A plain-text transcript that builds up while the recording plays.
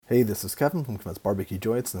Hey, this is Kevin from Kevin's Barbecue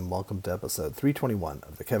Joints, and welcome to episode 321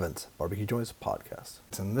 of the Kevin's Barbecue Joints podcast.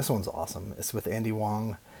 And this one's awesome. It's with Andy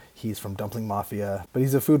Wong. He's from Dumpling Mafia, but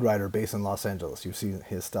he's a food writer based in Los Angeles. You've seen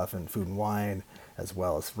his stuff in Food and Wine, as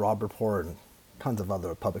well as Robb Report and tons of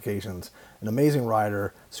other publications. An amazing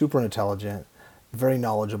writer, super intelligent, very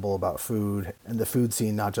knowledgeable about food and the food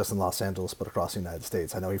scene, not just in Los Angeles, but across the United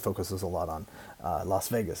States. I know he focuses a lot on Las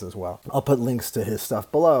Vegas as well. I'll put links to his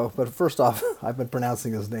stuff below, but first off, I've been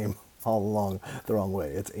pronouncing his name all along the wrong way.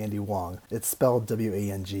 It's Andy Wong. It's spelled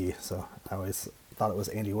W-A-N-G, so I always thought it was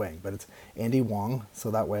Andy Wang, but it's Andy Wong,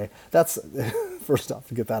 so that way, that's, first off,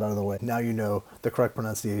 to get that out of the way. Now you know the correct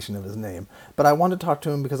pronunciation of his name. But I wanted to talk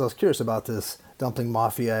to him because I was curious about this Dumpling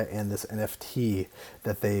Mafia and this NFT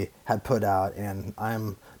that they had put out, and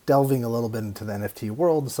I'm delving a little bit into the NFT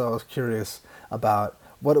world, so I was curious about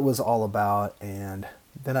what it was all about, and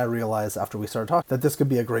then I realized after we started talking that this could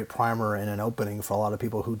be a great primer and an opening for a lot of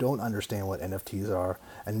people who don't understand what NFTs are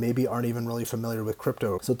and maybe aren't even really familiar with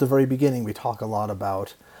crypto. So at the very beginning, we talk a lot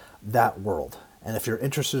about that world. And if you're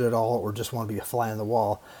interested at all or just want to be a fly on the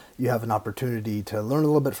wall, you have an opportunity to learn a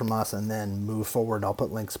little bit from us and then move forward. I'll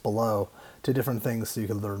put links below to different things so you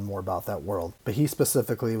can learn more about that world. But he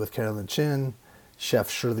specifically with Carolyn Chin, Chef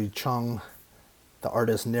Shirley Chung, the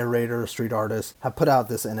artist, narrator, street artist, have put out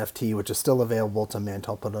this NFT, which is still available to mint.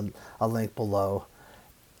 I'll put a link below.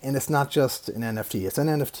 And it's not just an NFT. It's an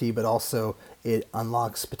NFT, but also it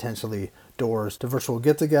unlocks potentially doors to virtual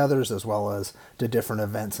get-togethers as well as to different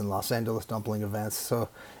events in Los Angeles, dumpling events. So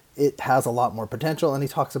it has a lot more potential, and he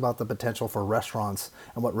talks about the potential for restaurants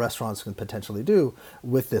and what restaurants can potentially do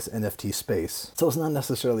with this NFT space. So it's not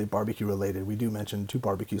necessarily barbecue related. We do mention 2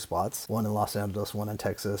 barbecue spots, one in Los Angeles, one in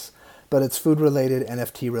Texas, but it's food related,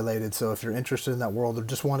 NFT related. So if you're interested in that world or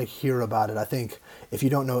just want to hear about it, I think if you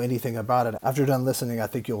don't know anything about it, after you're done listening, I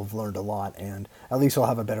think you'll have learned a lot, and at least you'll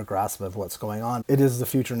have a better grasp of what's going on. It is the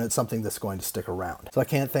future, and it's something that's going to stick around. So I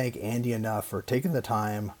can't thank Andy enough for taking the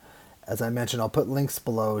time. As I mentioned, I'll put links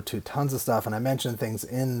below to tons of stuff, and I mentioned things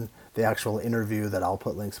in the actual interview that I'll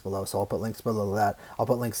put links below. So I'll put links below to that. I'll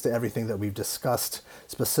put links to everything that we've discussed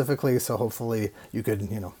specifically, so hopefully you could,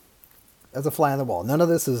 as a fly on the wall. None of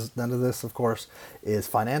this, of course, is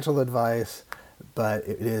financial advice, but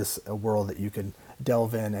it is a world that you can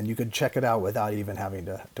delve in and you can check it out without even having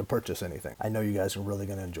to purchase anything. I know you guys are really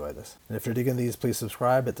going to enjoy this. And if you're digging these, please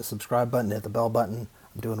subscribe. Hit the subscribe button, hit the bell button.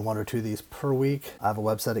 I'm doing 1 or 2 of these per week. I have a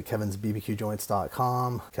website at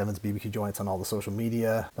kevinsbbqjoints.com, Kevin's BBQ Joints on all the social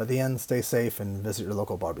media. At the end, stay safe and visit your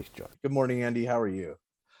local barbecue joint. Good morning, Andy. How are you?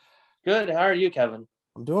 Good. How are you, Kevin?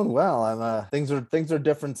 I'm doing well. Things are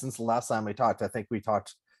different since the last time we talked. I think we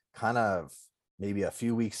talked kind of maybe a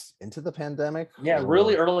few weeks into the pandemic. Yeah,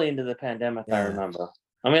 really early into the pandemic, yeah. I remember.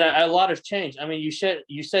 I mean, a lot has changed. I mean, you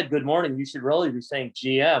said good morning. You should really be saying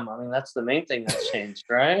GM. I mean, that's the main thing that's changed,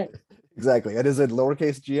 right? Exactly. And is it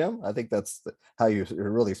lowercase GM? I think that's how you're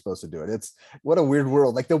really supposed to do it. It's what a weird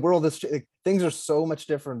world. Like the world is, things are so much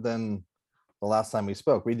different than the last time we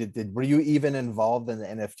spoke. Were you even involved in the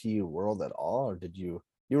NFT world at all, or you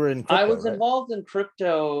were in crypto? I was involved in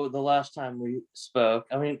crypto the last time we spoke.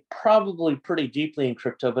 I mean, probably pretty deeply in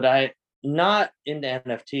crypto, but I not into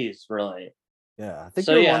NFTs really. Yeah, I think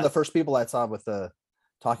you were one of the first people I saw with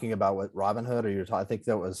talking about what Robinhood, or I think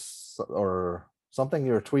that was or something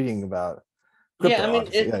you were tweeting about. Crypto, yeah,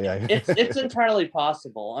 I mean, it's entirely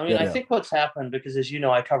possible. I mean, I think what's happened, because as you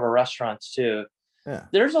know, I cover restaurants too. Yeah.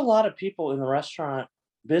 There's a lot of people in the restaurant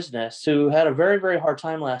business who had a very, very hard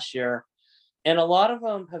time last year. And a lot of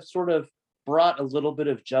them have sort of brought a little bit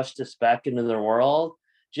of justice back into their world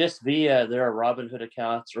just via their Robinhood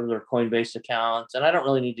accounts or their Coinbase accounts. And I don't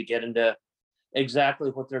really need to get into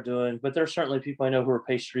exactly what they're doing, but there's certainly people I know who are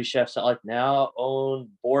pastry chefs that now own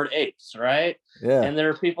Bored Apes, right? Yeah. And there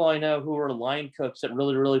are people I know who are line cooks at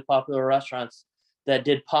really, really popular restaurants that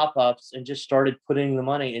did pop-ups and just started putting the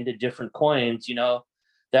money into different coins,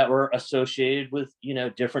 that were associated with,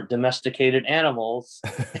 different domesticated animals,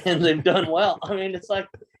 and they've done well. I mean, it's like,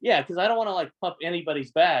 yeah, because I don't want to pump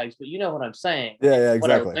anybody's bags, but you know what I'm saying. Yeah, exactly.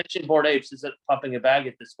 Whatever. Mention Bored Apes isn't pumping a bag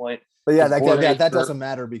at this point. But yeah, that doesn't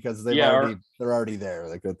matter because they're already there.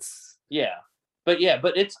 Like it's but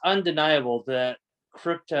it's undeniable that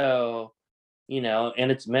crypto, and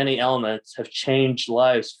its many elements have changed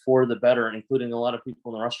lives for the better, including a lot of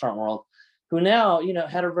people in the restaurant world who now,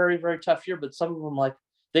 had a very, very tough year, but some of them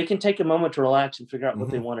they can take a moment to relax and figure out what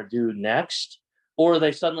they want to do next, or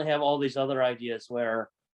they suddenly have all these other ideas where,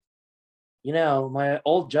 my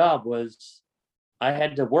old job was I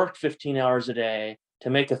had to work 15 hours a day to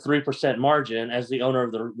make a 3% margin as the owner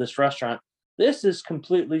of this restaurant. This is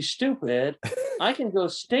completely stupid. I can go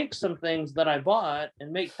stake some things that I bought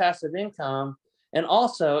and make passive income. And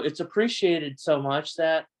also, it's appreciated so much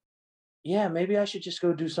that, yeah, maybe I should just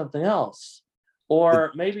go do something else.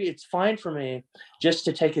 Or maybe it's fine for me just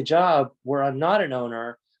to take a job where I'm not an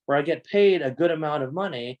owner, where I get paid a good amount of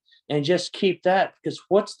money and just keep that. Because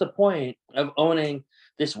what's the point of owning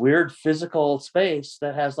this weird physical space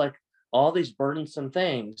that has like all these burdensome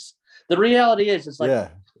things? The reality is, it's like, Yeah,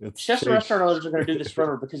 chefs and restaurant owners are going to do this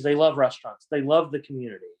forever because they love restaurants. They love the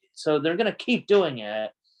community. So they're going to keep doing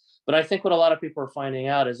it. But I think what a lot of people are finding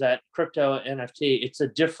out is that crypto NFT, it's a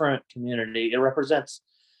different community. It represents,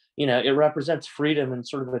 it represents freedom in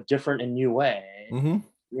sort of a different and new way,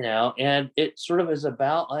 and it sort of is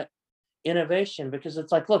about like innovation, because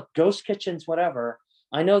it's like, look, ghost kitchens, whatever.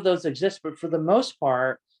 I know those exist, but for the most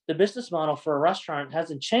part, the business model for a restaurant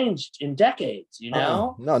hasn't changed in decades,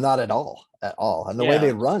 No, not at all. And the way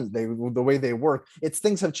they run, the way they work,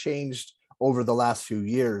 things have changed over the last few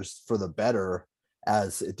years for the better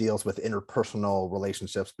as it deals with interpersonal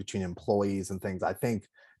relationships between employees and things. I think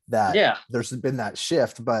that there's been that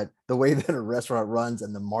shift, but the way that a restaurant runs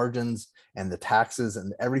and the margins and the taxes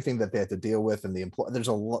and everything that they have to deal with and the employee,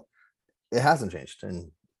 it hasn't changed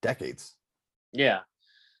in decades. Yeah.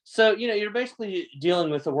 So, you're basically dealing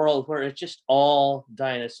with a world where it's just all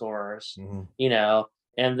dinosaurs,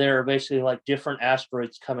 and they're basically like different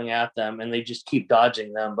asteroids coming at them, and they just keep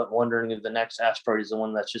dodging them, but wondering if the next asteroid is the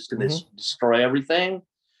one that's just going to destroy everything,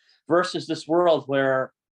 versus this world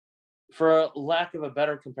where, for lack of a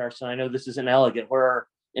better comparison, I know this isn't elegant, where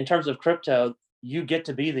in terms of crypto, you get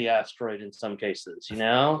to be the asteroid in some cases,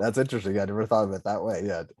 That's interesting. I never thought of it that way.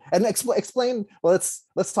 Yeah. And explain, well,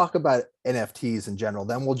 let's talk about NFTs in general.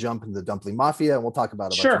 Then we'll jump into Dumpling Mafia and we'll talk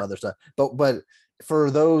about a bunch of other stuff. But for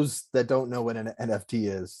those that don't know what an NFT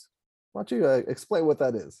is, why don't you explain what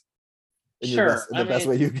that is? In the best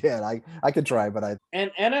way you can. I could try, but an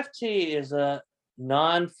NFT is a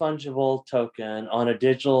non-fungible token on a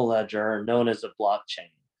digital ledger known as a blockchain.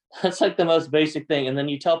 That's like the most basic thing. And then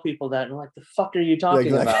you tell people that, and like, the fuck are you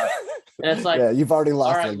talking about? And it's like, you've already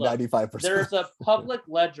lost like 95%. There's a public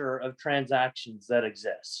ledger of transactions that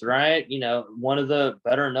exists, right? One of the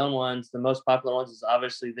better known ones, the most popular ones, is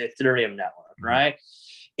obviously the Ethereum network, right?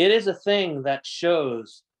 It is a thing that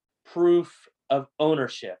shows proof of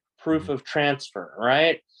ownership, proof of transfer,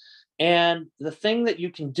 right? And the thing that you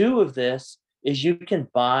can do with this is you can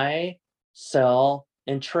buy, sell,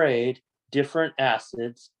 and trade different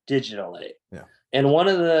assets digitally. Yeah. And one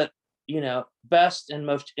of the, best and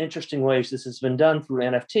most interesting ways this has been done through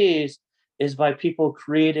NFTs is by people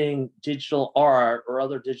creating digital art or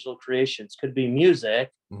other digital creations, could be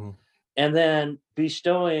music, and then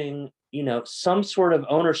bestowing, some sort of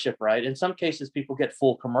ownership right. In some cases, people get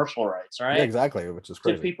full commercial rights, right? Yeah, exactly, which is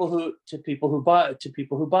crazy. To people who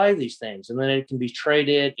buy these things, and then it can be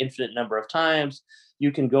traded infinite number of times.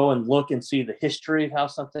 You can go and look and see the history of how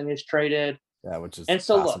something is traded. Yeah, which is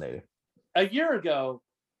fascinating. Look, a year ago,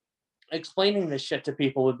 explaining this shit to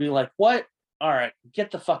people would be like, what? All right,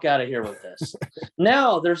 get the fuck out of here with this.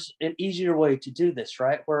 Now there's an easier way to do this,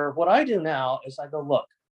 right? Where what I do now is I go, look,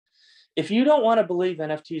 if you don't want to believe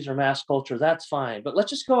NFTs are mass culture, that's fine. But let's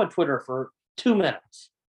just go on Twitter for 2 minutes.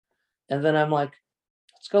 And then I'm like,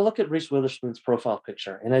 let's go look at Reese Witherspoon's profile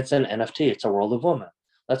picture. And it's an NFT. It's a world of woman.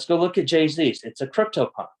 Let's go look at Jay-Z's. It's a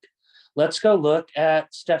CryptoPunk. Let's go look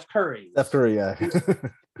at Steph Curry. Steph Curry, yeah.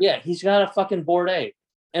 Yeah, he's got a fucking Bored Ape.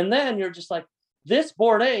 And then you're just like, this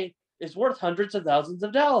Bored Ape is worth hundreds of thousands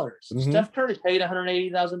of dollars. Steph Curry paid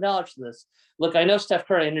 $180,000 for this. Look, I know Steph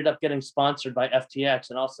Curry ended up getting sponsored by FTX,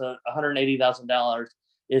 and also $180,000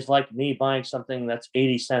 is like me buying something that's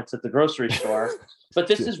 80 cents at the grocery store. But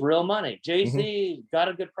this is real money. Jay-Z got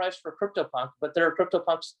a good price for CryptoPunk, but there are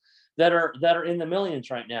CryptoPunks that are in the millions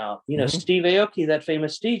right now. Steve Aoki, that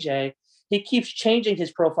famous DJ, he keeps changing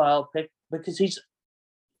his profile pic because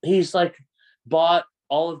he's like bought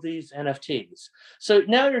all of these NFTs. So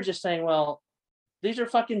now you're just saying, well, these are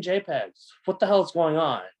fucking JPEGs. What the hell is going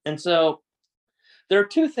on? And so there are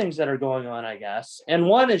two things that are going on, I guess. And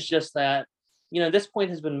one is just that, this point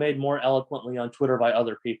has been made more eloquently on Twitter by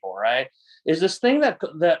other people, right? Is this thing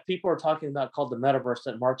that people are talking about called the metaverse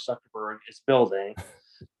that Mark Zuckerberg is building.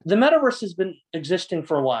 The metaverse has been existing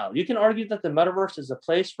for a while. You can argue that the metaverse is a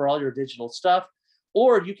place for all your digital stuff,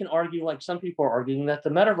 or you can argue, like some people are arguing, that the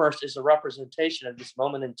metaverse is a representation of this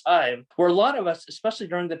moment in time where a lot of us, especially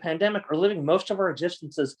during the pandemic, are living most of our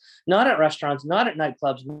existences not at restaurants, not at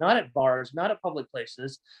nightclubs, not at bars, not at public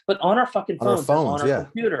places, but on our fucking phones and on our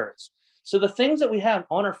computers. So the things that we have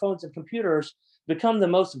on our phones and computers become the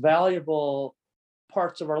most valuable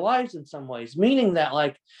parts of our lives in some ways, meaning that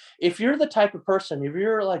like if you're the type of person, if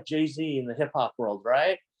you're like Jay-Z in the hip hop world,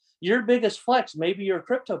 right? Your biggest flex, maybe you're a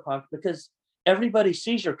CryptoPunk because everybody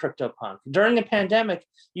sees your CryptoPunk. During a pandemic,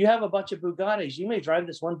 you have a bunch of Bugattis. You may drive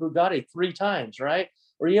this one Bugatti 3 times, right?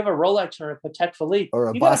 Or you have a Rolex or a Patek Philippe.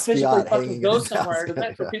 Or a You got to physically Basquiat fucking hanging go in his somewhere house. to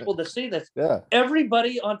event for people to see this. Yeah,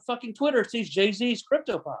 Everybody on fucking Twitter sees Jay-Z's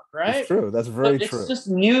CryptoPunk, it's right? true. That's very But it's true. just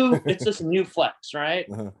new. It's this new flex, right?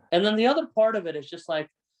 Uh-huh. And then the other part of it is just like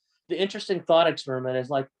the interesting thought experiment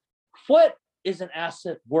is like, what is an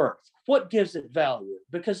asset worth? What gives it value?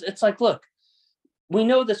 Because it's like, look, we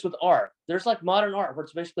know this with art. There's like modern art where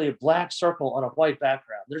it's basically a black circle on a white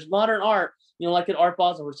background. There's modern art, like in Art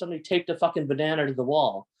Basel where somebody taped a fucking banana to the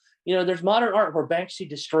wall. There's modern art where Banksy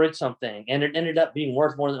destroyed something and it ended up being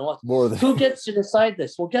worth more than it was. Who gets to decide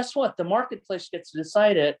this? Well, guess what? The marketplace gets to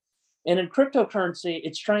decide it. And in cryptocurrency,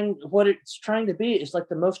 what it's trying to be is like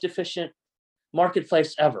the most efficient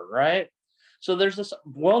marketplace ever, right? So there's this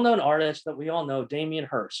well-known artist that we all know, Damien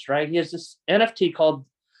Hirst, right? He has this NFT called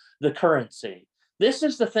The Currency. This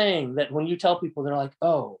is the thing that when you tell people, they're like,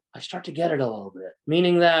 oh, I start to get it a little bit.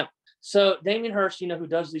 Meaning that, so Damien Hirst, who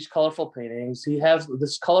does these colorful paintings, he has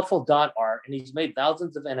this colorful dot art, and he's made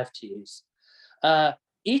thousands of NFTs.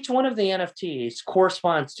 Each one of the NFTs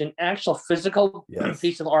corresponds to an actual physical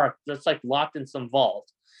piece of art that's like locked in some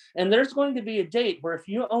vault. And there's going to be a date where if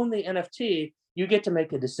you own the NFT, you get to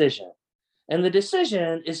make a decision. And the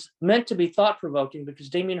decision is meant to be thought-provoking because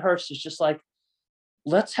Damien Hirst is just like,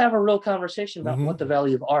 let's have a real conversation about what the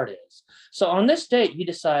value of art is. So on this date, you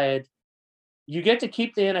decide you get to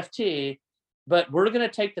keep the NFT, but we're going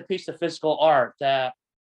to take the piece of physical art that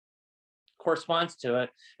corresponds to it,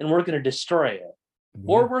 and we're going to destroy it.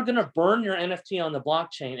 Or we're going to burn your NFT on the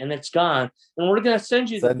blockchain and it's gone. And we're going to send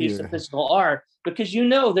you the piece of physical art because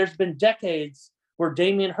there's been decades where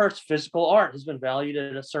Damien Hirst's physical art has been valued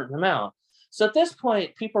at a certain amount. So at this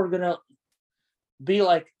point, people are going to be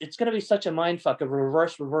like, it's going to be such a mindfuck of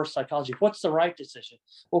reverse psychology. What's the right decision?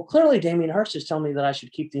 Well, clearly Damien Hirst is telling me that I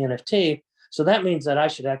should keep the NFT. So that means that I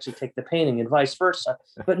should actually take the painting and vice versa.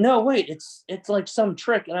 But no, wait, it's like some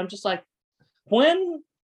trick. And I'm just like, when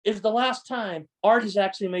is the last time art has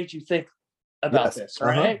actually made you think about this,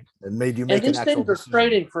 right? It made you make an actual decision. And these things are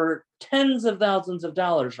trading for tens of thousands of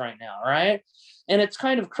dollars right now, right? And it's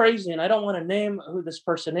kind of crazy. And I don't want to name who this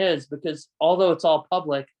person is because although it's all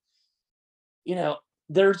public,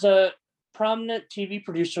 there's a prominent TV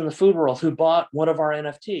producer in the food world who bought one of our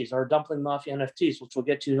NFTs, our Dumpling Mafia NFTs, which we'll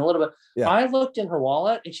get to in a little bit. Yeah. I looked in her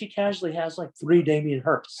wallet and she casually has like 3 Damien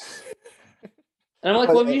Hirsts. And I'm like,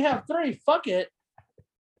 well, if you have 3, fuck it.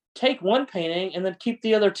 Take one painting and then keep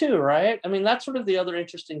the other 2, right? I mean, that's sort of the other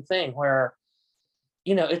interesting thing where,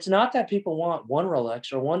 it's not that people want one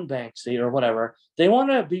Rolex or one Banksy or whatever. They want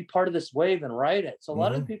to be part of this wave and ride it. So a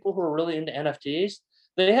lot of people who are really into NFTs,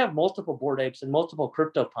 they have multiple Bored Apes and multiple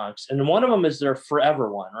CryptoPunks. And one of them is their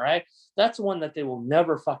forever one, right? That's the one that they will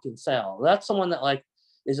never fucking sell. That's the one that like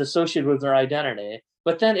is associated with their identity.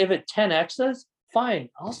 But then if it 10Xs, fine,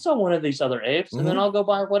 I'll sell one of these other apes and then I'll go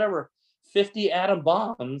buy whatever 50 atom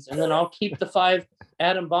bombs, and then I'll keep the 5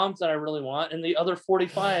 atom bombs that I really want, and the other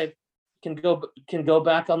 45 can go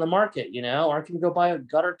back on the market, or I can go buy a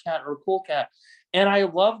gutter cat or a cool cat. And I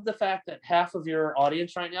love the fact that half of your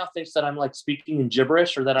audience right now thinks that I'm like speaking in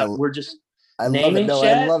gibberish or that we're just naming shit.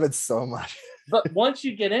 I love it so much. But once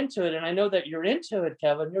you get into it, and I know that you're into it,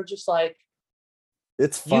 Kevin, you're just like,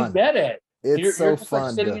 it's fun. You get it. It's so you're just fun.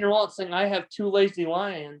 Like sitting in your wallet saying, I have 2 lazy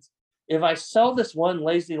lions. If I sell this one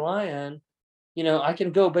lazy lion, I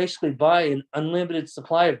can go basically buy an unlimited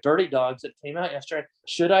supply of Dirty Dogs that came out yesterday.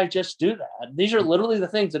 Should I just do that? These are literally the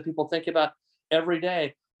things that people think about every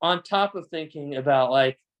day, on top of thinking about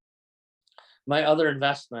like my other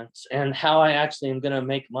investments and how I actually am going to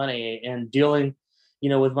make money and dealing,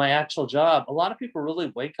 with my actual job. A lot of people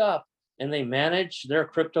really wake up and they manage their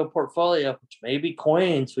crypto portfolio, which may be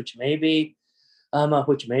coins, which may be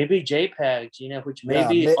JPEGs, which may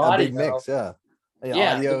be audio. A big mix, audio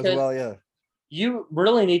as well, You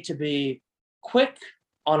really need to be quick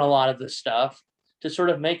on a lot of this stuff to sort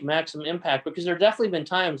of make maximum impact, because there have definitely been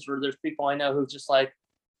times where there's people I know who just like,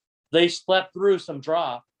 they slept through some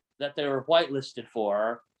drop that they were whitelisted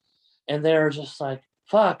for, and they're just like,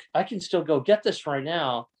 fuck, I can still go get this right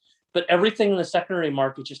now. But everything in the secondary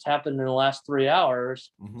market just happened in the last 3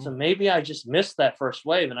 hours. So maybe I just missed that first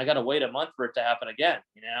wave and I got to wait a month for it to happen again,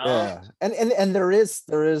 Yeah. And there is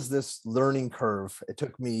this learning curve. It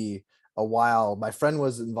took me a while. My friend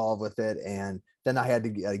was involved with it, and then I had to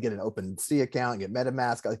get an OpenSea account and get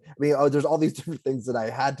MetaMask. I mean, there's all these different things that I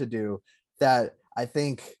had to do that I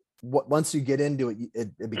think once you get into it,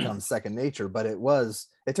 it becomes second nature. But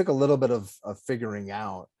it took a little bit of figuring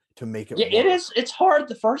out to make it Yeah, work. it is. It's hard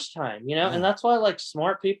the first time, Yeah. and that's why like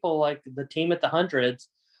smart people like the team at the hundreds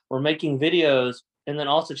were making videos and then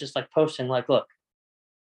also just like posting like, look,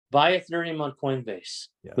 buy Ethereum on Coinbase,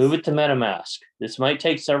 Yes. move it to MetaMask. This might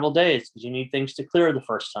take several days because you need things to clear the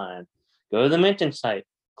first time. Go to the minting site,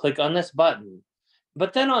 click on this button.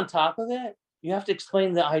 But then on top of it, you have to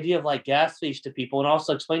explain the idea of like gas fees to people and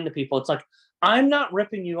also explain to people it's like, I'm not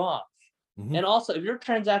ripping you off. Mhm. And also, if your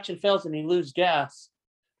transaction fails and you lose gas,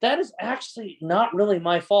 that is actually not really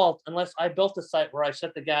my fault unless I built a site where I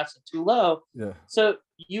set the gas at too low. Yeah. So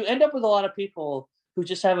you end up with a lot of people who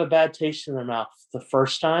just have a bad taste in their mouth the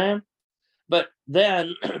first time. But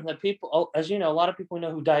then the people, as you know, a lot of people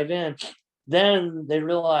know who dive in, then they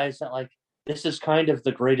realize that like this is kind of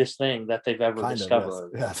the greatest thing that they've ever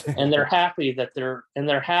discovered. Yes. And they're happy that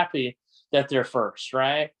they're first,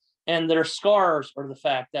 right? And their scars are the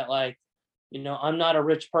fact that like, I'm not a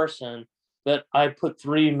rich person, but I put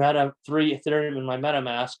three Ethereum in my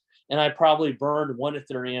MetaMask, and I probably burned one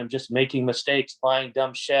Ethereum just making mistakes, buying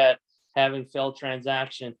dumb shit, having failed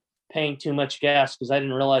transaction, paying too much gas because I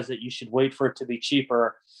didn't realize that you should wait for it to be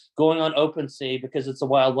cheaper, going on OpenSea because it's a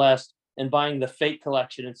Wild West, and buying the fake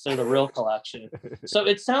collection instead of the real collection. So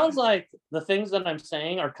it sounds like the things that I'm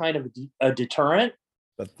saying are kind of a deterrent.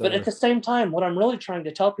 But at the same time, what I'm really trying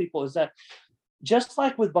to tell people is that just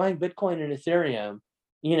like with buying Bitcoin and Ethereum,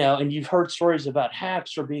 and you've heard stories about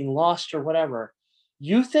hacks or being lost or whatever,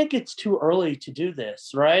 you think it's too early to do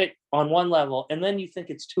this, right? On one level, and then you think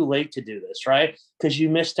it's too late to do this, right? Because you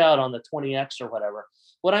missed out on the 20x or whatever.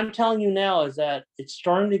 What I'm telling you now is that it's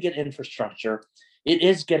starting to get infrastructure. It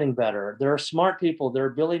is getting better. There are smart people. There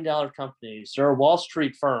are billion-dollar companies. There are Wall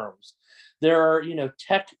Street firms. There are,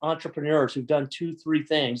 tech entrepreneurs who've done 2-3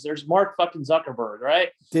 things. There's Mark fucking Zuckerberg, right?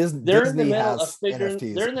 They're in the middle of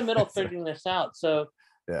figuring. They're in the middle of figuring this out. So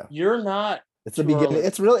yeah, you're not. It's the beginning.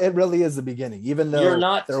 Early. It really is the beginning. Even though you're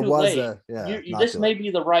not there too was late. This may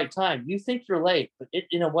be the right time. You think you're late, but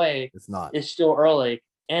in a way, it's not. It's still early.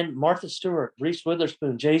 And Martha Stewart, Reese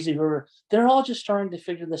Witherspoon, Jay-Z, they're all just starting to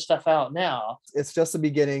figure this stuff out now. It's just the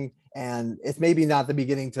beginning, and it's maybe not the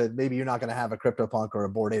beginning to maybe you're not going to have a CryptoPunk or a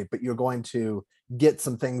Bored Ape, but you're going to get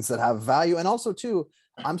some things that have value. And also, too,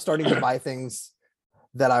 I'm starting to buy things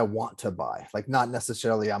that I want to buy. Like not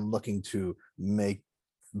necessarily I'm looking to make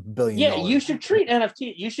 $billion. Yeah, you should treat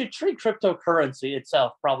NFT. You should treat cryptocurrency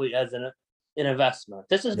itself probably as an investment.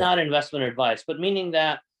 This is not investment advice, but meaning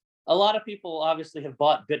that a lot of people obviously have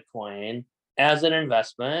bought Bitcoin as an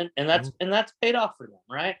investment, and that's paid off for them,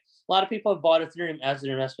 right? A lot of people have bought Ethereum as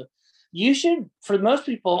an investment. You should, for most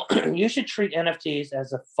people, you should treat NFTs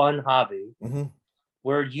as a fun hobby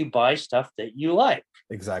where you buy stuff that you like.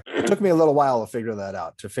 Exactly. It took me a little while to figure that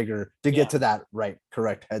out, to get to that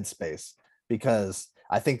correct headspace, because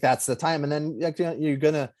I think that's the time. And then you're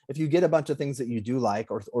gonna, if you get a bunch of things that you do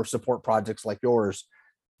like or support projects like yours,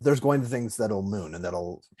 there's going to things that'll moon and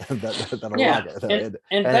that'll like it.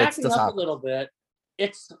 And backing up a little bit,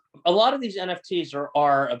 it's a lot of these NFTs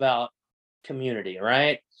are about community,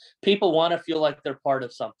 right? People want to feel like they're part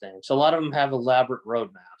of something. So a lot of them have elaborate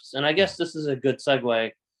roadmaps. And I guess this is a good segue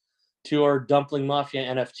to our Dumpling Mafia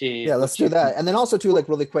NFT. Yeah, let's do that. And then also too, like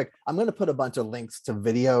really quick, I'm going to put a bunch of links to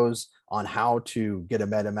videos on how to get a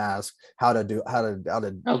MetaMask, how to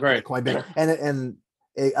Coinbase. And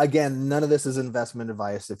again, none of this is investment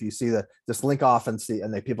advice. If you see just link off and see,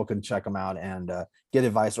 and people can check them out and get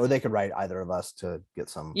advice, or they could write either of us to get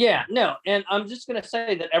some. Yeah, no. And I'm just going to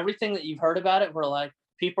say that everything that you've heard about it, we're like,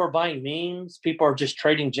 people are buying memes, people are just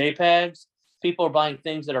trading JPEGs, people are buying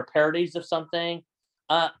things that are parodies of something.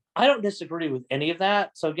 I don't disagree with any of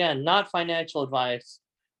that. So again, not financial advice.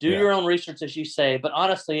 Do your own research, as you say. But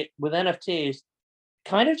honestly, with NFTs,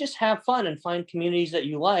 kind of just have fun and find communities that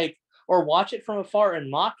you like, or watch it from afar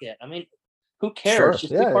and mock it. I mean, who cares? Sure.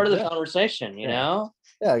 Just be part of the conversation, you know?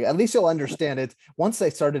 Yeah, at least you'll understand it once they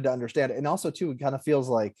started to understand it. And also, too, it kind of feels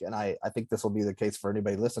like, and I think this will be the case for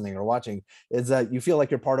anybody listening or watching, is that you feel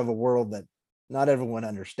like you're part of a world that not everyone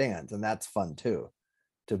understands. And that's fun, too,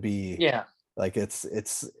 to be like it's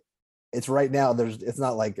right now. It's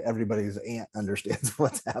not like everybody's aunt understands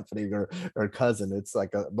what's happening or cousin. It's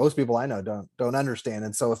like most people I know don't understand.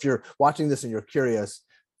 And so if you're watching this and you're curious,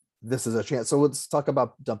 this is a chance. So let's talk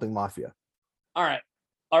about Dumpling Mafia. All right.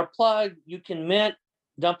 Our plug, you can mint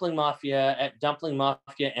Dumpling Mafia at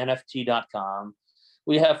dumplingmafianft.com.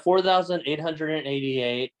 We have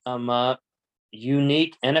 4,888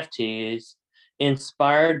 unique NFTs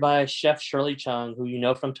inspired by Chef Shirley Chung, who you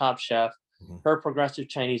know from Top Chef, her progressive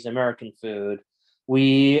Chinese American food.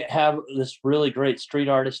 We have this really great street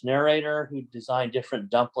artist narrator who designed different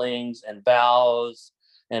dumplings and bows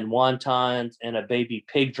and wontons and a baby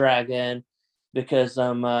pig dragon because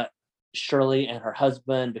Shirley and her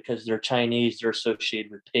husband, because they're Chinese, they're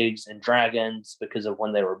associated with pigs and dragons because of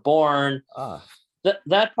when they were born. Ah,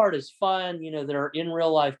 That part is fun. There are in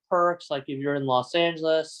real life perks, like if you're in Los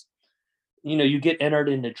Angeles, you get entered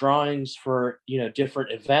into drawings for,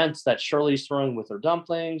 different events that Shirley's throwing with her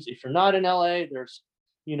dumplings. If you're not in LA, there's,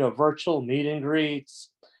 virtual meet and greets.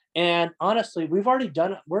 And honestly, we've already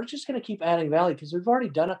done it. We're just going to keep adding value because we've already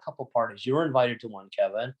done a couple parties. You were invited to one,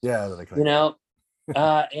 Kevin, yeah,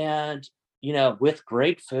 and, with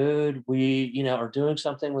great food. We, are doing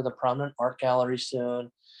something with a prominent art gallery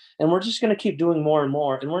soon. And we're just going to keep doing more and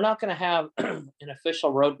more. And we're not going to have an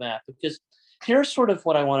official roadmap because here's sort of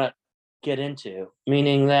what I want to get into,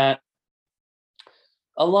 meaning that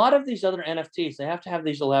a lot of these other NFTs, they have to have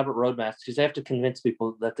these elaborate roadmaps because they have to convince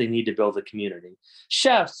people that they need to build a community.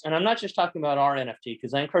 Chefs, and I'm not just talking about our NFT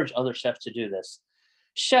because I encourage other chefs to do this.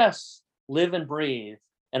 Chefs live and breathe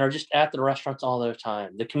and are just at the restaurants all the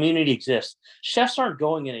time. The community exists. Chefs aren't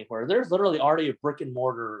going anywhere. There's literally already a brick and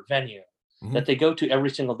mortar venue that they go to every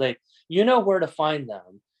single day. You know where to find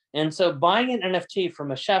them. And so buying an NFT from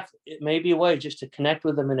a chef, it may be a way just to connect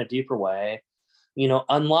with them in a deeper way,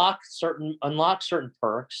 unlock certain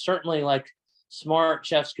perks. Certainly, like, smart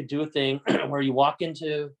chefs could do a thing where you walk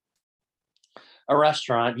into a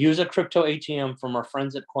restaurant, use a crypto ATM from our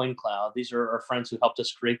friends at CoinCloud. These are our friends who helped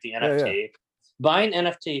us create the NFT. Yeah. Buy an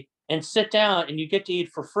NFT and sit down and you get to eat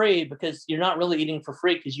for free because you're not really eating for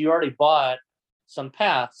free because you already bought some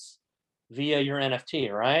paths via your NFT,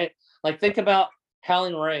 right? Like, think about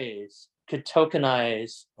Howling Rays could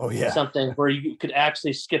tokenize something where you could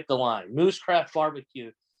actually skip the line. Moosecraft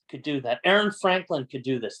Barbecue could do that. Aaron Franklin could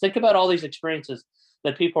do this. Think about all these experiences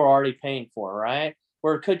that people are already paying for, right?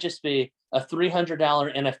 Where it could just be a $300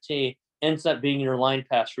 NFT ends up being your line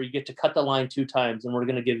pass where you get to cut the line 2 times and we're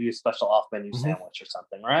going to give you a special off-menu sandwich or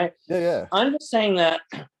something, right? Yeah. I'm just saying that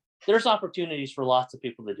there's opportunities for lots of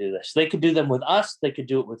people to do this. They could do them with us. They could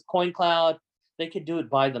do it with CoinCloud. They could do it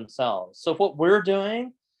by themselves. So what we're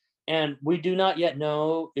doing, and we do not yet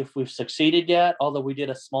know if we've succeeded yet, although we did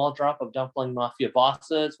a small drop of Dumpling Mafia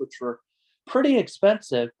bosses, which were pretty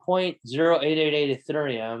expensive, 0.0888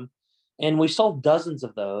 Ethereum. And we sold dozens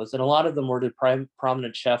of those. And a lot of them were to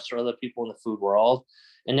prominent chefs or other people in the food world.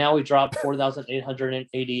 And now we dropped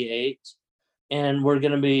 4,888. And we're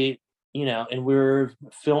going to be, and we're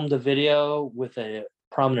filmed a video with a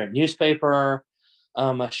prominent newspaper.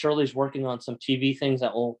 Shirley's working on some TV things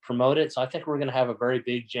that will promote it. So I think we're going to have a very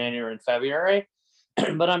big January and February.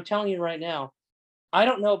 But I'm telling you right now, I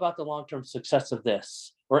don't know about the long-term success of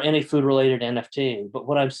this or any food-related NFT. But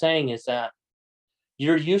what I'm saying is that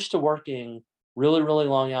you're used to working really, really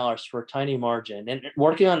long hours for a tiny margin. And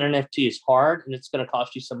working on an NFT is hard, and it's going to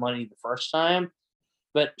cost you some money the first time.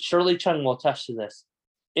 But Shirley Chung will attest to this.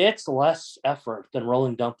 It's less effort than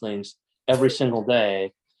rolling dumplings every single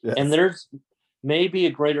day. Yes. And there's maybe a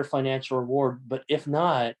greater financial reward, but if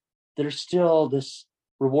not, there's still this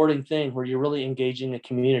rewarding thing where you're really engaging the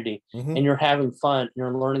community and you're having fun and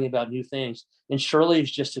you're learning about new things. And Shirley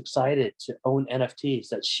is just excited to own NFTs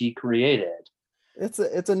that she created. It's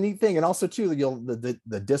a neat thing. And also too,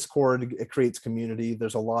 the Discord, it creates community.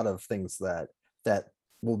 There's a lot of things that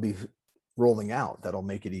will be rolling out that'll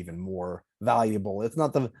make it even more valuable. It's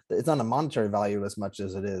not a monetary value as much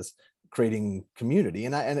as it is creating community,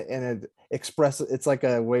 and it it's like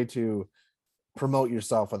a way to promote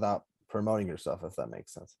yourself without promoting yourself, if that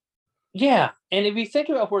makes sense. Yeah. And if you think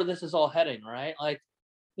about where this is all heading, right? Like,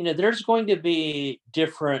 there's going to be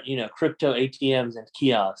different, crypto ATMs and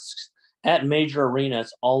kiosks at major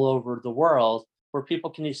arenas all over the world where people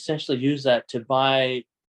can essentially use that to buy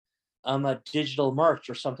a digital merch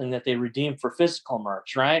or something that they redeem for physical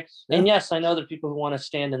merch, right? Yeah. And yes, I know there are people who want to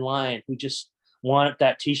stand in line who just want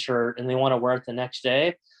that t-shirt and they want to wear it the next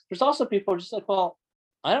day. There's also people who are just like, well,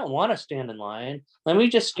 I don't want to stand in line. Let me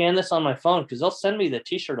just scan this on my phone because they'll send me the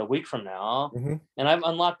t-shirt a week from now. And I've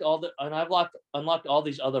unlocked unlocked all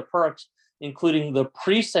these other perks, including the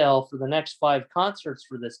pre-sale for the next 5 concerts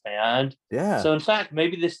for this band. Yeah. So in fact,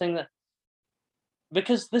 maybe this thing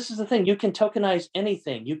because this is the thing, you can tokenize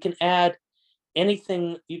anything. You can add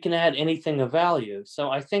anything of value. So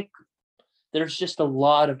I think there's just a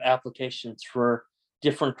lot of applications for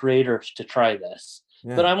different creators to try this.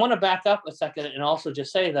 Yeah. But I want to back up a second and also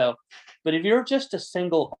just say, though, but if you're just a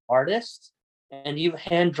single artist and you've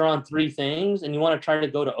hand-drawn 3 things and you want to try to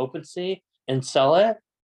go to OpenSea and sell it,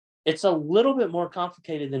 it's a little bit more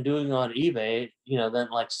complicated than doing it on eBay, than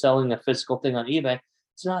like selling a physical thing on eBay.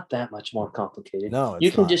 It's not that much more complicated. No, You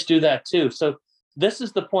it's can not. just do that too. So this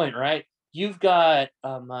is the point, right? You've got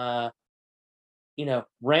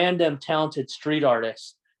random talented street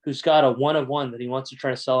artist who's got a one of one that he wants to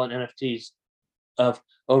try to sell in NFTs of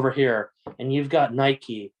over here, and you've got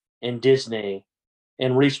Nike and Disney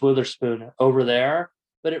and Reese Witherspoon over there,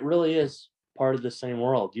 but it really is part of the same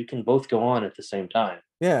world. You can both go on at the same time.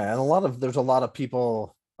 Yeah, and there's a lot of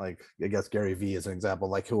people, like I guess Gary Vee is an example,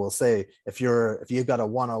 like who will say if you've got a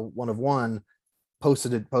one of one,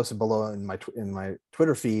 posted below in my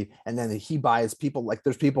Twitter feed, and then he buys people, like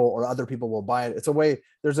there's people or other people will buy it. It's a way,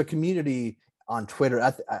 there's a community on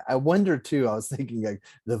Twitter. I wonder too, I was thinking like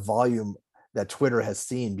the volume that Twitter has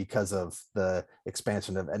seen because of the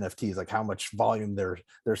expansion of NFTs, like how much volume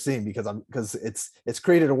they're seeing because it's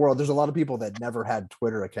created a world. There's a lot of people that never had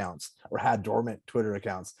Twitter accounts or had dormant Twitter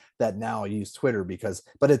accounts that now use Twitter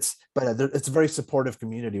but it's a very supportive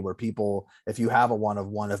community where people, if you have a one of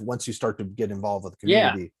one, if once you start to get involved with the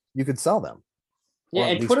community, you could sell them. Yeah,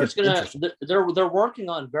 and Twitter's they're working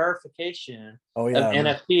on verification of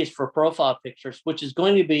NFTs for profile pictures, which is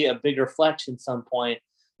going to be a bigger flex in some point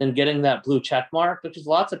than getting that blue check mark, because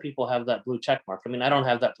lots of people have that blue check mark. I mean, I don't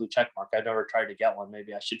have that blue check mark. I've never tried to get one.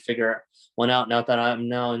 Maybe I should figure one out now that I'm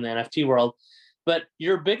now in the NFT world. But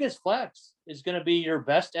your biggest flex is going to be your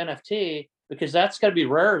best NFT, because that's going to be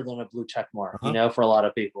rarer than a blue check mark, for a lot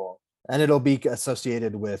of people. And it'll be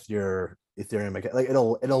associated with your Ethereum account. Like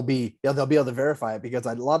they'll be able to verify it, because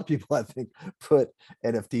a lot of people, I think, put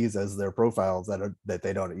NFTs as their profiles that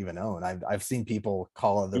they don't even own. I've seen people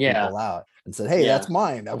call other people out and said, "Hey, that's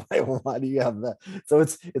mine. Why do you have that?" So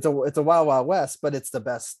it's a wild, wild west, but it's the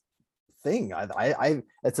best thing.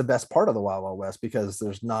 It's the best part of the wild, wild west, because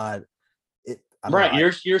there's not it. Right,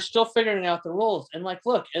 you're still figuring out the rules, and like,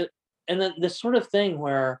 look, and then this sort of thing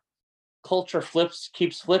where culture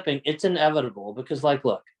keeps flipping, it's inevitable, because like,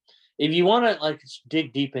 look, if you want to like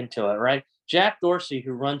dig deep into it, right, Jack Dorsey,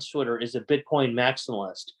 who runs Twitter, is a Bitcoin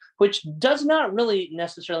maximalist, which does not really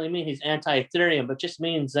necessarily mean he's anti-Ethereum, but just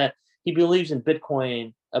means that he believes in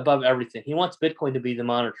Bitcoin above everything. He wants Bitcoin to be the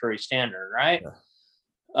monetary standard, right?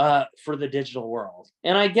 For the digital world.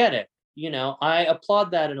 And I get it. I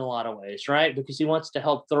applaud that in a lot of ways, right? Because he wants to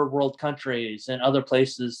help third world countries and other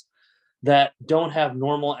places that don't have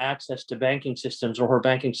normal access to banking systems, or where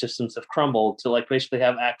banking systems have crumbled, to like basically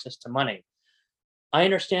have access to money. I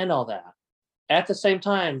understand all that. At the same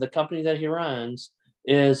time, the company that he runs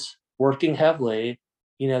is working heavily,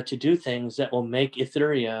 to do things that will make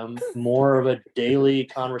Ethereum more of a daily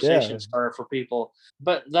conversation starter for people.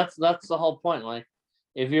 But that's the whole point. Like,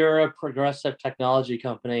 if you're a progressive technology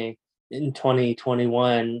company in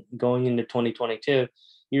 2021 going into 2022,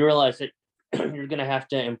 you realize that you're going to have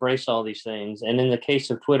to embrace all these things. And in the case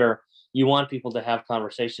of Twitter, you want people to have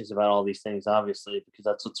conversations about all these things, obviously, because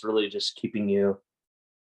that's what's really just keeping you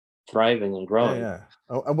thriving and growing.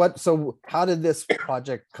 So how did this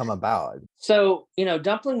project come about? So,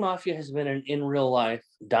 Dumpling Mafia has been an in real life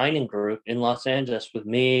dining group in Los Angeles with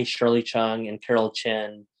me, Shirley Chung, and Carol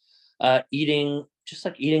Chin, eating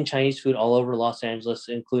Chinese food all over Los Angeles,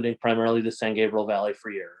 including primarily the San Gabriel Valley,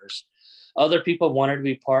 for years. Other people wanted to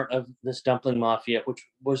be part of this Dumpling Mafia, which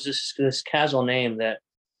was this casual name that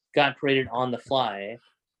got created on the fly.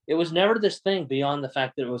 It was never this thing beyond the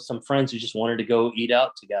fact that it was some friends who just wanted to go eat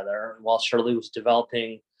out together while Shirley was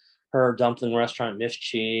developing her dumpling restaurant,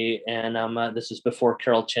 Mifchi. And this is before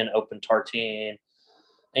Carol Chin opened Tartine.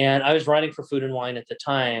 And I was writing for Food and Wine at the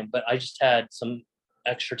time, but I just had some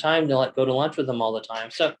extra time to go to lunch with them all the time.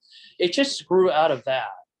 So it just grew out of that.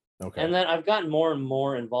 Okay. And then I've gotten more and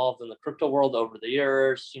more involved in the crypto world over the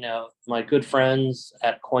years. My good friends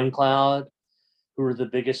at CoinCloud, who are the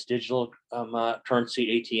biggest digital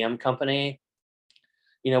currency ATM company,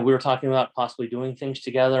 we were talking about possibly doing things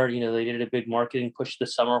together. They did a big marketing push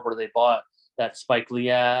this summer where they bought that Spike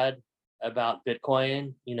Lee ad about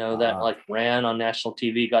Bitcoin, that like ran on national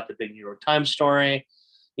TV, got the big New York Times story.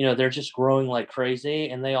 They're just growing like crazy.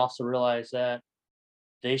 And they also realize that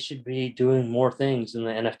they should be doing more things in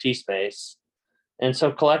the NFT space. And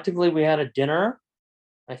so collectively we had a dinner,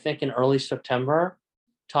 I think in early September,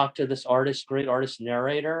 talked to this great artist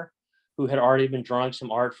narrator, who had already been drawing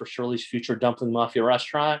some art for Shirley's future Dumpling Mafia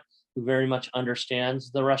restaurant, who very much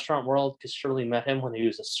understands the restaurant world, because Shirley met him when he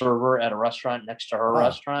was a server at a restaurant next to her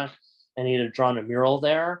restaurant, and he had drawn a mural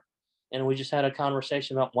there. And we just had a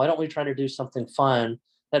conversation about, why don't we try to do something fun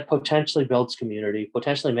that potentially builds community,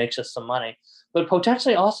 potentially makes us some money, but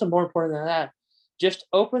potentially also, more important than that, just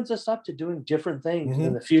opens us up to doing different things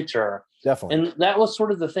in the future. Definitely. And that was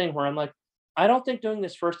sort of the thing where I'm like, I don't think doing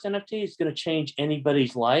this first NFT is going to change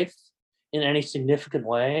anybody's life in any significant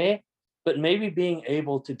way, but maybe being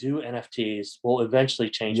able to do NFTs will eventually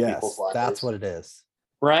change people's Yes, that's lives, what it is.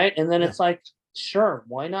 right? And then Yeah. it's like, sure,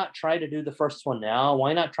 why not try to do the first one now?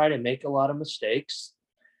 Why not try to make a lot of mistakes,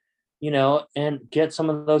 and get some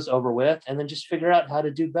of those over with, and then just figure out how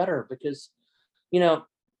to do better? Because, you know,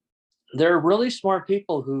 there are really smart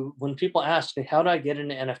people who, when people ask me, how do I get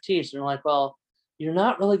into NFTs? They're like, well, you're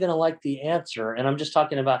not really going to like the answer. And I'm just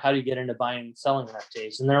talking about how do you get into buying and selling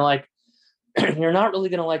NFTs. And they're like, you're not really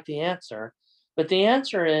going to like the answer. But the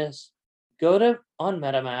answer is go to on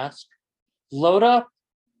MetaMask, load up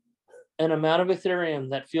an amount of Ethereum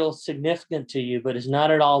that feels significant to you, but is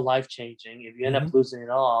not at all life changing if you end up Mm-hmm. losing it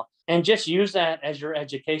all. And just use that as your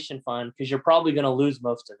education fund because you're probably going to lose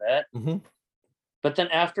most of it. Mm-hmm. But then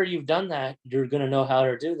after you've done that, you're going to know how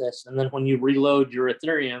to do this. And then when you reload your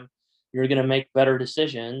Ethereum, you're going to make better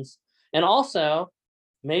decisions. And also,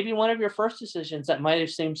 maybe one of your first decisions that might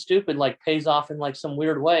have seemed stupid, like pays off in like some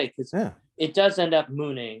weird way, because Yeah. it does end up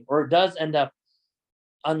mooning, or it does end up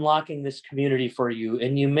unlocking this community for you,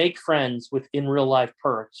 and you make friends with in real life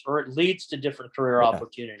perks, or it leads to different career Yeah.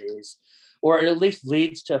 opportunities, or it at least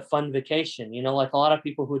leads to a fun vacation. Like a lot of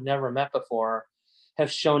people who'd never met before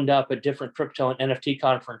have shown up at different crypto and NFT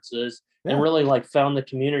conferences and Yeah. really like found the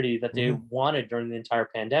community that they Mm-hmm. wanted during the entire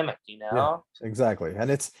pandemic, Yeah, exactly.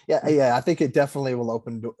 And it's, yeah, I think it definitely will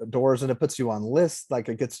open doors, and it puts you on lists. Like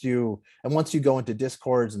it gets you, and once you go into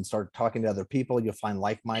discords and start talking to other people, you'll find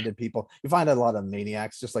like-minded people. You find a lot of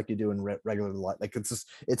maniacs, just like you do in regular life. Like it's just,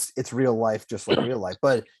 it's real life, just like real life.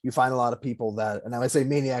 But you find a lot of people that, and I say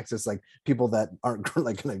maniacs, it's like people that aren't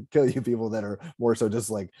like going to kill you, people that are more so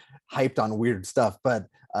just like hyped on weird stuff. But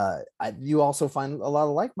you also find a lot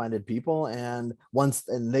of like-minded people, and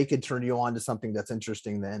they could turn you on to something that's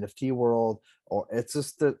interesting in the NFT world. Or it's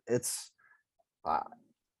just that uh,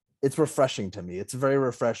 it's refreshing to me. It's very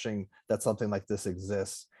refreshing that something like this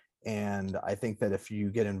exists, and I think that if you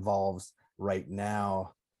get involved right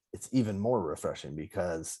now, it's even more refreshing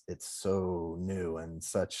because it's so new and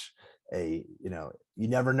such a, you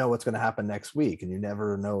never know what's going to happen next week, and you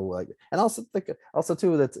never know, like, and also think also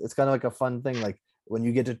too, that's, it's kind of like a fun thing, like when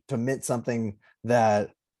you get to mint something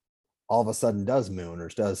that all of a sudden does moon, or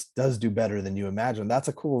does do better than you imagine. It's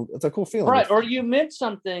a cool feeling. Right. Or you mint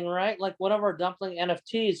something, right? Like one of our dumpling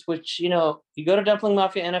NFTs, which, you go to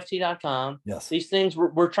dumplingmafianft.com. Yes. These things,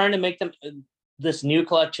 we're trying to make them, this new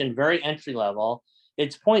collection, very entry level.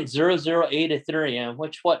 It's 0.008 Ethereum,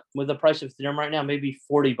 which with the price of Ethereum right now, maybe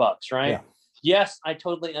 $40, right? Yeah. Yes, I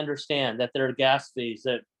totally understand that there are gas fees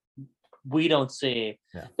that we don't see,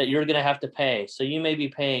 that you're going to have to pay. So you may be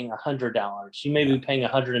paying $100. You may be paying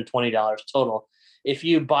 $120 total. If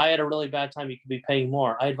you buy at a really bad time, you could be paying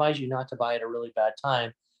more. I advise you not to buy at a really bad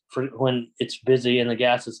time for when it's busy and the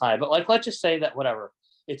gas is high. But like, let's just say that whatever,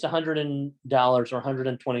 it's $100 or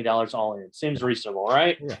 $120 all in. Seems reasonable,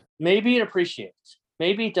 right? Yeah. Maybe it appreciates.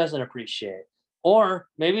 Maybe it doesn't appreciate. Or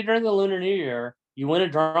maybe during the Lunar New Year, you win a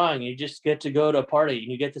drawing, you just get to go to a party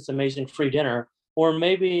and you get this amazing free dinner. Or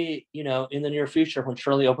maybe, in the near future, when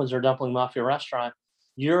Shirley opens her Dumpling Mafia restaurant,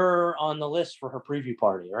 you're on the list for her preview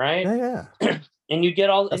party, right? Yeah. And you get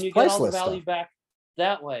all That's the value stuff back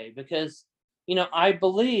that way, because, I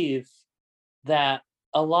believe that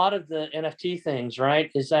a lot of the NFT things,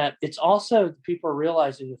 right, is that it's also people are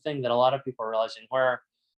realizing the thing that a lot of people are realizing, where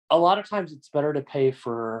a lot of times it's better to pay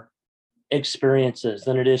for experiences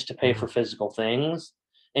than it is to pay for physical things.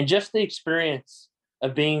 And just the experience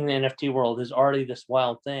of being in the NFT world is already this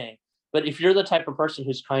wild thing. But if you're the type of person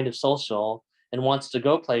who's kind of social and wants to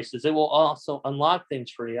go places, it will also unlock things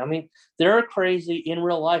for you. I mean, there are crazy in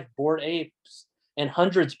real life Bored Apes and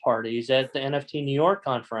hundreds parties at the NFT New York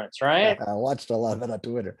conference, right? I watched a lot of it on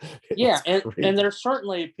Twitter. Yeah, and there's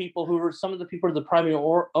certainly people who are some of the people who are the primary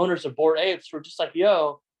owners of Bored Apes who are just like,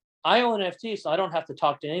 yo, I own NFT, so I don't have to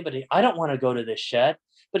talk to anybody. I don't want to go to this shed.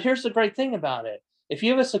 But here's the great thing about it. If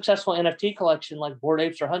you have a successful NFT collection like Bored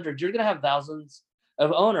Apes or Hundreds, you're going to have thousands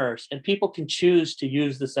of owners, and people can choose to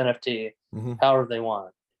use this NFT however they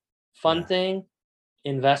want. Fun thing,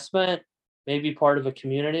 investment, maybe part of a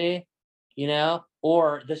community,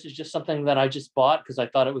 or this is just something that I just bought because I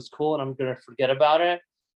thought it was cool and I'm going to forget about it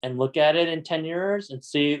and look at it in 10 years and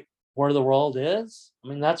see where the world is. I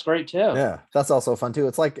mean, that's great too. Yeah, that's also fun too.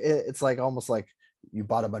 It's like almost like you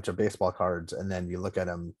bought a bunch of baseball cards and then you look at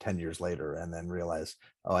them 10 years later and then realize,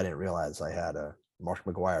 oh, I didn't realize I had a Mark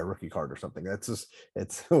McGwire rookie card or something.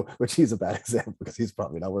 It's which he's a bad example because he's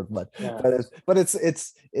probably not worth much. Yeah. But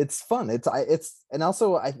it's fun. And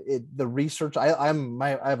also the research. I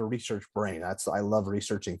have a research brain. I love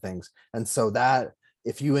researching things, and so that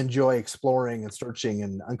if you enjoy exploring and searching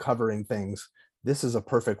and uncovering things, this is a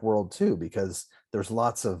perfect world too, because there's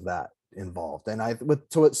lots of that involved. And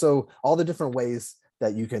so all the different ways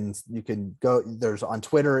that you can go. There's on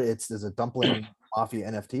Twitter. There's a Dumpling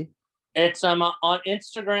Mafia NFT. It's on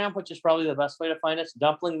Instagram, which is probably the best way to find us.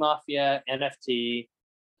 Dumpling Mafia NFT.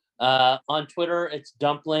 On Twitter, it's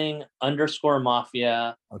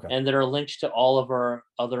dumpling_mafia. Okay. And there are links to all of our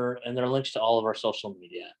social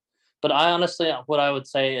media. But I honestly, what I would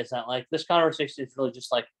say is that like this conversation is really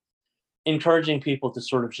just like encouraging people to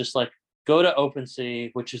sort of just like go to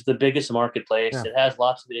OpenSea, which is the biggest marketplace. Yeah. It has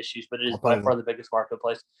lots of issues, but it is by far the biggest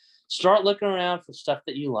marketplace. Start looking around for stuff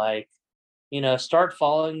that you like. Start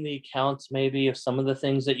following the accounts maybe of some of the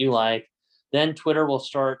things that you like. Then Twitter will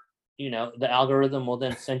start, the algorithm will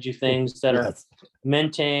then send you things that are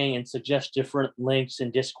minting and suggest different links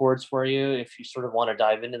and discords for you if you sort of want to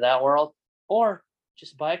dive into that world. Or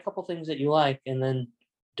just buy a couple things that you like and then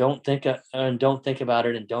don't think about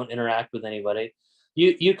it and don't interact with anybody.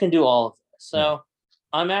 You can do all of this. So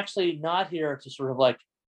I'm actually not here to sort of like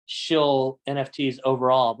shill NFTs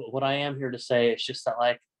overall, but what I am here to say is just that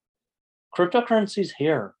like cryptocurrency is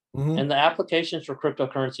here, and the applications for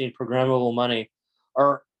cryptocurrency and programmable money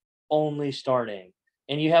are only starting.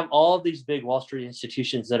 And you have all of these big Wall Street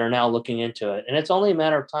institutions that are now looking into it. And it's only a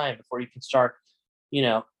matter of time before you can start,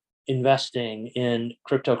 investing in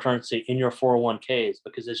cryptocurrency in your 401ks,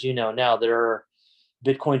 because as you know, now there are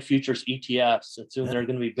Bitcoin futures ETFs, and soon there are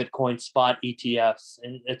going to be Bitcoin spot ETFs,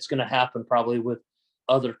 and it's going to happen probably with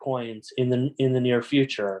other coins in the near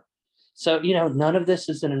future. So, none of this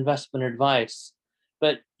is an investment advice,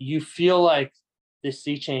 but you feel like this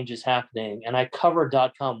sea change is happening. And I covered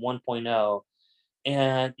 .com 1.0,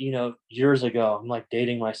 and, years ago, I'm like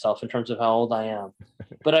dating myself in terms of how old I am,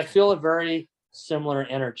 but I feel a very similar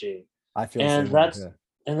energy. I feel and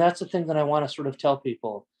that's the thing that I want to sort of tell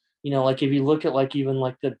people, like if you look at like even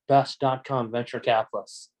like the best .com venture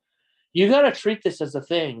capitalists, you got to treat this as a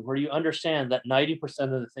thing where you understand that 90%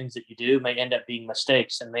 of the things that you do may end up being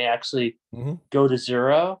mistakes and may actually go to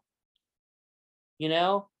zero,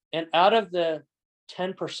 and out of the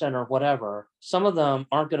 10% or whatever, some of them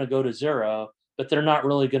aren't going to go to zero, but they're not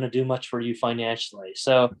really going to do much for you financially.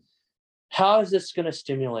 So how is this going to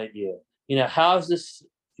stimulate you? How is this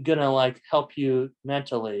going to like help you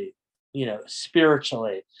mentally,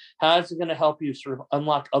 spiritually? How is it going to help you sort of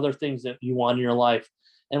unlock other things that you want in your life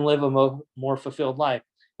and live a more fulfilled life?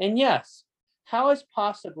 And yes, how is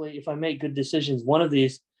possibly, if I make good decisions, one of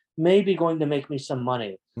these may be going to make me some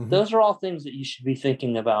money? Those are all things that you should be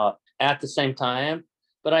thinking about at the same time.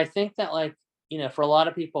 But I think that like, for a lot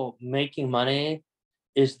of people, making money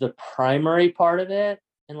is the primary part of it.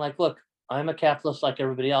 And like, look, I'm a capitalist like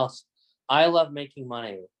everybody else. I love making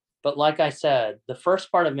money. But like I said, the first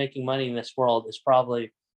part of making money in this world is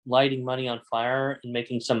probably lighting money on fire and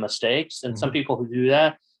making some mistakes. And some people who do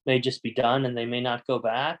that may just be done and they may not go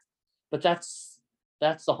back. But that's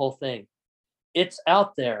the whole thing. It's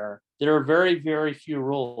out there. There are very, very few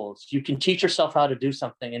rules. You can teach yourself how to do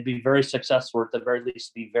something and be very successful, or at the very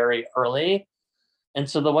least be very early. And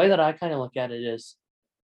so the way that I kind of look at it is,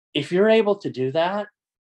 if you're able to do that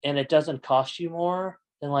and it doesn't cost you more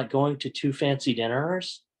than like going to 2 fancy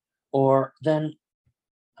dinners, or then,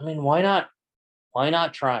 I mean, why not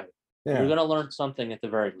try? Yeah. You're going to learn something at the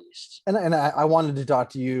very least. And I wanted to talk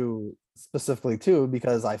to you specifically too,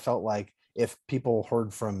 because I felt like if people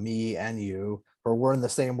heard from me and you, or we're in the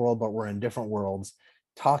same world, but we're in different worlds,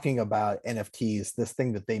 talking about NFTs, this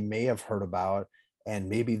thing that they may have heard about, and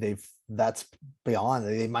maybe that's beyond,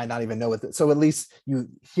 they might not even know what. So at least you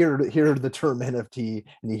hear the term NFT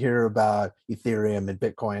and you hear about Ethereum and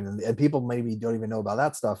Bitcoin, and people maybe don't even know about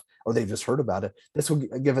that stuff, or they've just heard about it. This will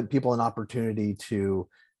give people an opportunity to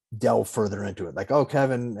delve further into it. Like, oh,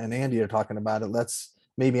 Kevin and Andy are talking about it.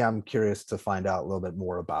 Maybe I'm curious to find out a little bit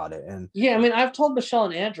more about it. And yeah, I mean, I've told Michelle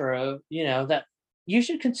and Andrew, that you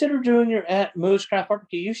should consider doing at Moo's Craft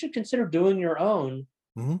Barbecue. You should consider doing your own,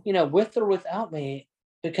 with or without me,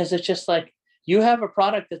 because it's just like you have a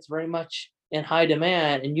product that's very much in high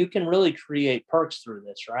demand, and you can really create perks through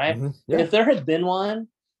this, right? Yeah. If there had been one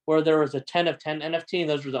where there was a 10 of 10 NFT and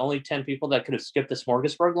those were the only 10 people that could have skipped the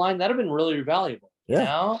smorgasbord line, that'd have been really valuable. In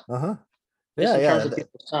terms of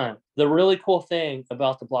people's time. The really cool thing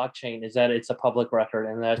about the blockchain is that it's a public record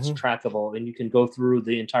and that it's trackable, and you can go through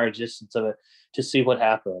the entire existence of it to see what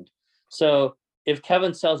happened. So if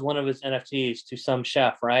Kevin sells one of his NFTs to some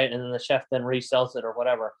chef, right, and then the chef then resells it or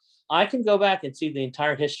whatever, I can go back and see the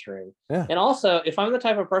entire history. Yeah. And also, if I'm the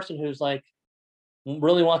type of person who's like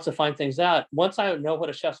really wants to find things out, once I know what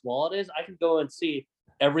a chef's wallet is, I can go and see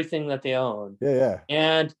everything that they own. Yeah.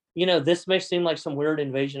 And this may seem like some weird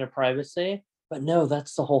invasion of privacy, But no,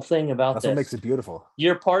 that's the whole thing about That's this. what makes it beautiful.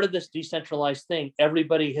 You're part of this decentralized thing.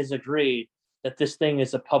 Everybody has agreed that this thing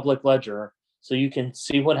is a public ledger, so you can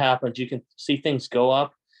see what happens. You can see things go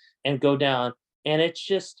up and go down, and it's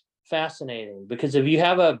just fascinating because if you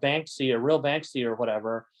have a Banksy, a real Banksy or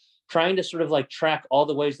whatever, trying to sort of like track all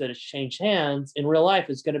the ways that it's changed hands in real life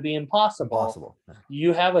is going to be impossible. Impossible. Yeah.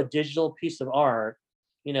 You have a digital piece of art,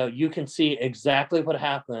 you can see exactly what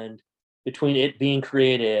happened between it being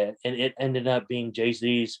created and it ended up being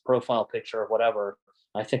Jay-Z's profile picture or whatever.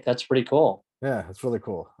 I think that's pretty cool. Yeah, it's really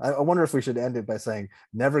cool. I wonder if we should end it by saying,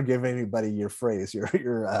 "Never give anybody your phrase, your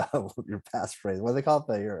your passphrase. What do they call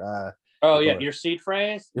it? Oh yeah, your seed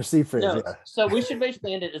phrase. Your seed phrase. No, Yeah. so we should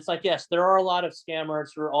basically end it. It's like, yes, there are a lot of scammers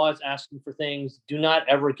who are always asking for things. Do not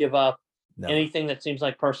ever give up Never. anything that seems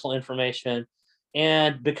like personal information.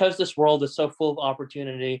 And because this world is so full of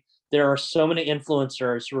opportunity, there are so many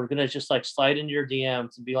influencers who are going to just like slide into your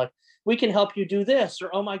DMs and be like, we can help you do this,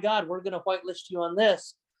 or oh my God, we're going to whitelist you on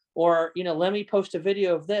this, or let me post a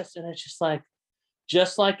video of this. And it's just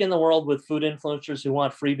like in the world with food influencers who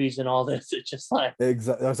want freebies and all this, it's just like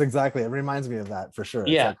That's exactly. It reminds me of that for sure.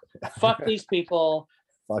 Yeah, like, fuck these people.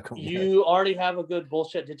 Fuck them. You already have a good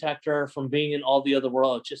bullshit detector from being in all the other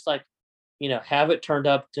world. It's just like, have it turned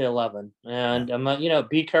up to 11, and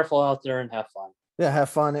be careful out there and have fun. Yeah, have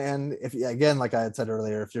fun. And if, again, like I had said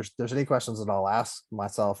earlier, if there's any questions that I'll ask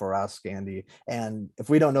myself or ask Andy, and if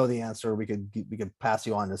we don't know the answer, we could pass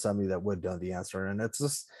you on to somebody that would know the answer. And it's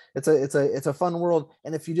just it's a fun world.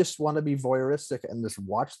 And if you just want to be voyeuristic and just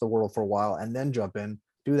watch the world for a while and then jump in,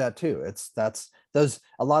 do that too.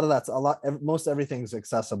 Most everything's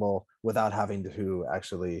accessible without having to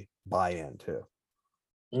actually buy in too.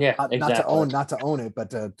 Yeah, exactly. Not to own it, but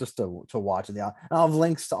just to watch it. Yeah, I'll have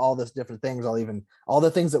links to all this different things. All the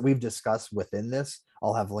things that we've discussed within this,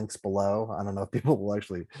 I'll have links below. I don't know if people will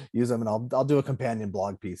actually use them, and I'll do a companion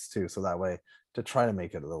blog piece too, so that way to try to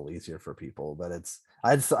make it a little easier for people. But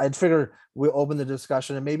I'd figure we'll open the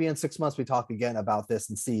discussion, and maybe in 6 months we talk again about this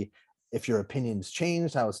and see if your opinions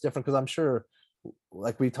changed, how it's different. Because I'm sure,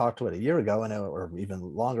 like we talked to it a year ago, or even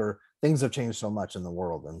longer, things have changed so much in the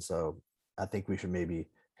world, and so I think we should maybe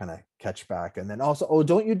kind of catch back. And then also,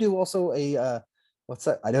 don't you do also a what's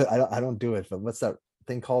that? I don't do it, but what's that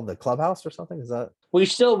thing called, the Clubhouse or something? Is that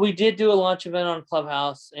we did do a launch event on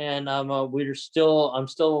Clubhouse, and I'm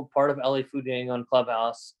still part of LA Food Gang on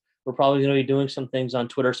Clubhouse. We're probably going to be doing some things on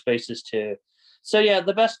Twitter Spaces too. So yeah,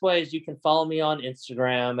 the best way is you can follow me on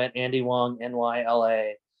Instagram at Andy Wong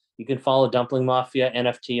NYLA. You can follow Dumpling Mafia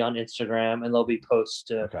NFT on Instagram, and there'll be posts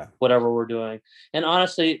to whatever we're doing. And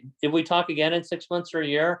honestly, if we talk again in 6 months or a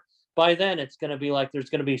year, by then it's going to be like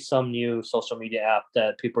there's going to be some new social media app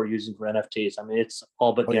that people are using for NFTs. I mean, it's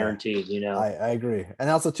all but guaranteed. I agree.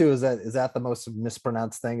 And also too, is that the most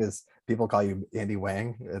mispronounced thing is people call you Andy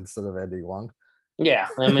Wang instead of Andy Wong? Yeah,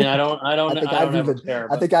 I mean, I don't I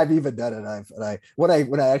think I've even done it. When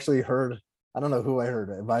I actually heard, I don't know who I heard.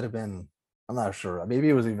 It might have been, I'm not sure. Maybe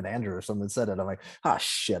it was even Andrew or someone said it. I'm like,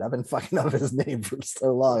 shit, I've been fucking up his name for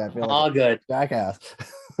so long. I feel like all good jackass.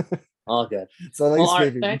 All good. So at least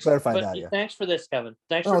maybe clarify that. Yeah. Thanks for this, Kevin.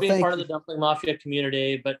 Thanks for being part of the Dumpling Mafia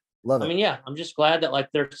community. But love it. I mean, yeah, I'm just glad that like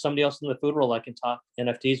there's somebody else in the food world I can talk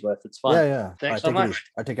NFTs with. It's fun. Yeah. Thanks so much. All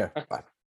right, take care. Bye.